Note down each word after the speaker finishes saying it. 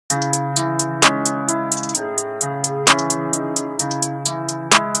Young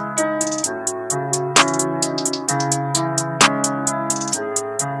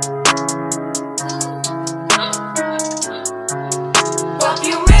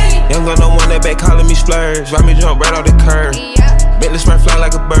Gunna Wunna back calling me splurge. Ride me jump right off the curb. Bentley Spur fly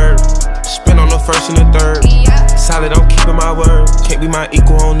like a bird. Spin on the first and the third. Solid, I'm keeping my word. Can't be my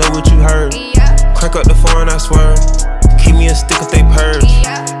equal, I don't know what you heard. Crank up the foreign, I swerve. Keep me a stick if they purge.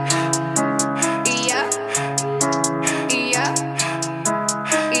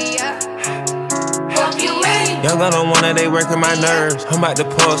 Young Gunna Wunna, they working my nerves. I'm about to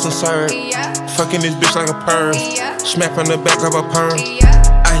pull some serve. Fucking this bitch like a perv. Smack from the back, grab a perm.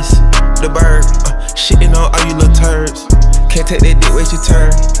 Ice, the bird. Shittin on all you little turds. Can't take that dick, wait your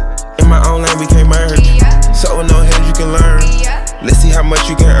turn. In my own lane, we can't merge. So with no hands, you can learn. Let's see how much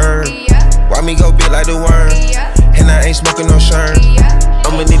you can earn. Why me go big like the worm? And I ain't smoking no Sherb.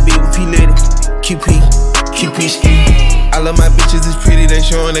 I'm in the beat with P Litty. QP ski. I love my bitches, it's pretty. They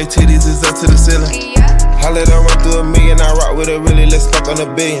showing their titties, it's up to the ceiling. I let her run through a million, I rock with her really, let's fuck on a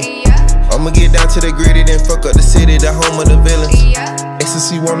billion. I'ma get down to the gritty, then fuck up the city, the home of the villains.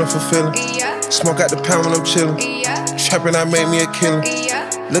 Ecstasy wanna fulfillin'. Smoke out the pound when I'm chillin'. Trappin', I made me a killer.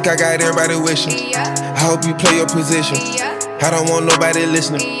 Look, I got everybody wishing. I hope you play your position. I don't want nobody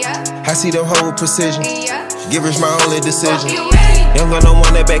listening. I see them hold with precision. Givers my only decision. Young Gunna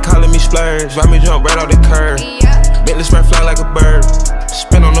Wunna back calling me splurge. Ride me jump right off the curb. Bentley Spur fly like a bird.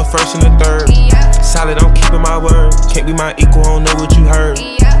 Spin on the first and the third. Solid, I'm keeping my word. Can't be my equal, I don't know what you heard.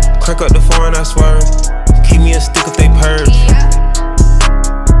 Crank up the foreign, I swerve. Keep me a stick if they purge.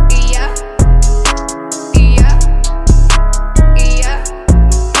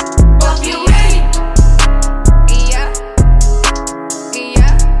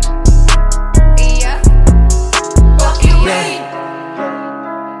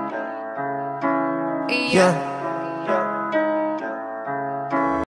 Yeah.